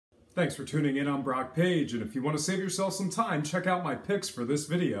Thanks for tuning in. I'm Brock Page, and if you want to save yourself some time, check out my picks for this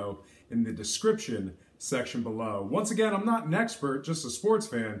video in the description section below. Once again, I'm not an expert, just a sports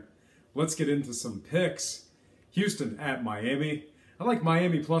fan. Let's get into some picks. Houston at Miami. I like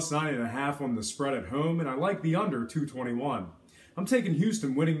Miami plus 9.5 on the spread at home, and I like the under 221. I'm taking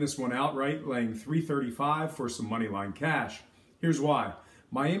Houston winning this one outright, laying 335 for some Moneyline cash. Here's why.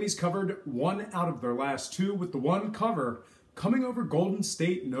 Miami's covered 1 out of their last 2, with the one cover coming over Golden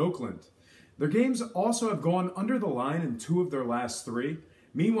State and Oakland. Their games also have gone under the line in 2 of their last 3.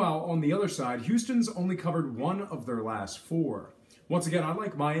 Meanwhile, on the other side, Houston's only covered 1 of their last 4. Once again, I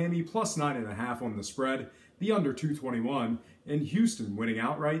like Miami plus 9.5 on the spread, the under 221, and Houston winning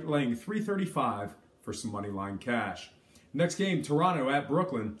outright, laying 335 for some Moneyline cash. Next game, Toronto at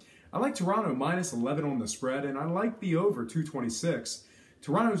Brooklyn. I like Toronto minus 11 on the spread, and I like the over 226.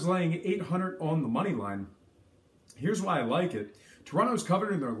 Toronto's laying 800 on the money line. Here's why I like it. Toronto's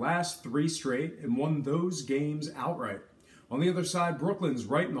covered in their last 3 straight and won those games outright. On the other side, Brooklyn's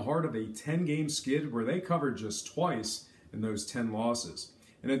right in the heart of a 10-game skid where they covered just twice in those 10 losses.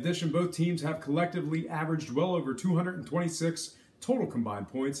 In addition, both teams have collectively averaged well over 226 total combined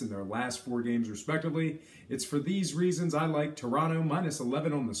points in their last 4 games respectively. It's for these reasons I like Toronto minus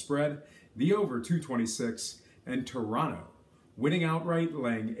 11 on the spread, the over 226, and Toronto winning outright,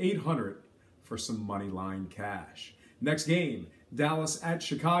 laying 800 for some money line cash. Next game, Dallas at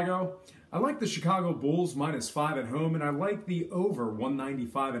Chicago. I like the Chicago Bulls minus 5 at home, and I like the over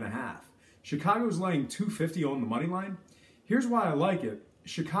 195.5. Chicago's laying 250 on the money line. Here's why I like it.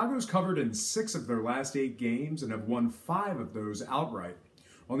 Chicago's covered in 6 of their last 8 games and have won 5 of those outright.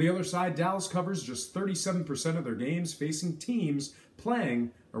 On the other side, Dallas covers just 37% of their games, facing teams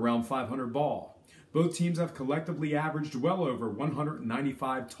playing around 500 ball. Both teams have collectively averaged well over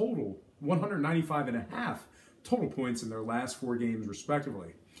 195.5 total points in their last 4 games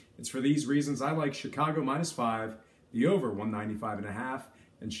respectively. It's for these reasons I like Chicago minus 5, the over 195.5,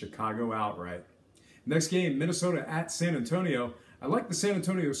 and Chicago outright. Next game, Minnesota at San Antonio. I like the San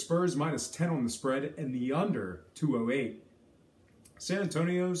Antonio Spurs minus 10 on the spread and the under 208. San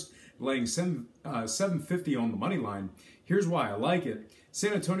Antonio's laying 750 on the money line. Here's why I like it.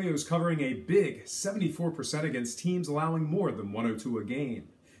 San Antonio's covering a big 74% against teams allowing more than 102 a game.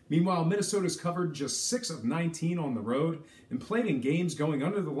 Meanwhile, Minnesota's covered just 6 of 19 on the road and played in games going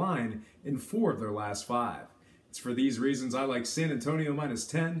under the line in 4 of their last 5. It's for these reasons I like San Antonio minus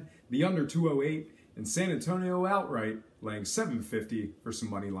 10, the under 208, and San Antonio outright, laying 750 for some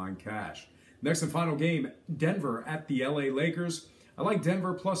money line cash. Next and final game, Denver at the LA Lakers. I like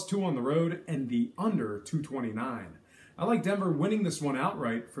Denver plus 2 on the road and the under 229. I like Denver winning this one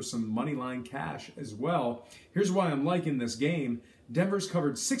outright for some money line cash as well. Here's why I'm liking this game. Denver's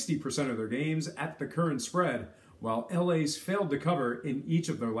covered 60% of their games at the current spread, while LA's failed to cover in each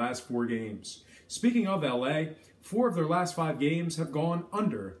of their last 4 games. Speaking of LA, 4 of their last 5 games have gone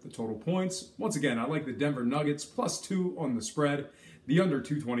under the total points. Once again, I like the Denver Nuggets plus 2 on the spread, the under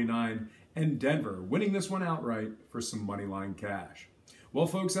 229, and Denver winning this one outright for some money line cash. Well,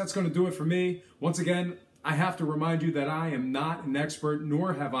 folks, that's going to do it for me. Once again, I have to remind you that I am not an expert,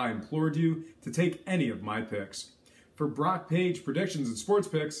 nor have I implored you to take any of my picks. For Brock Page Predictions and Sports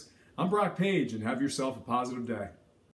Picks, I'm Brock Page, and have yourself a positive day.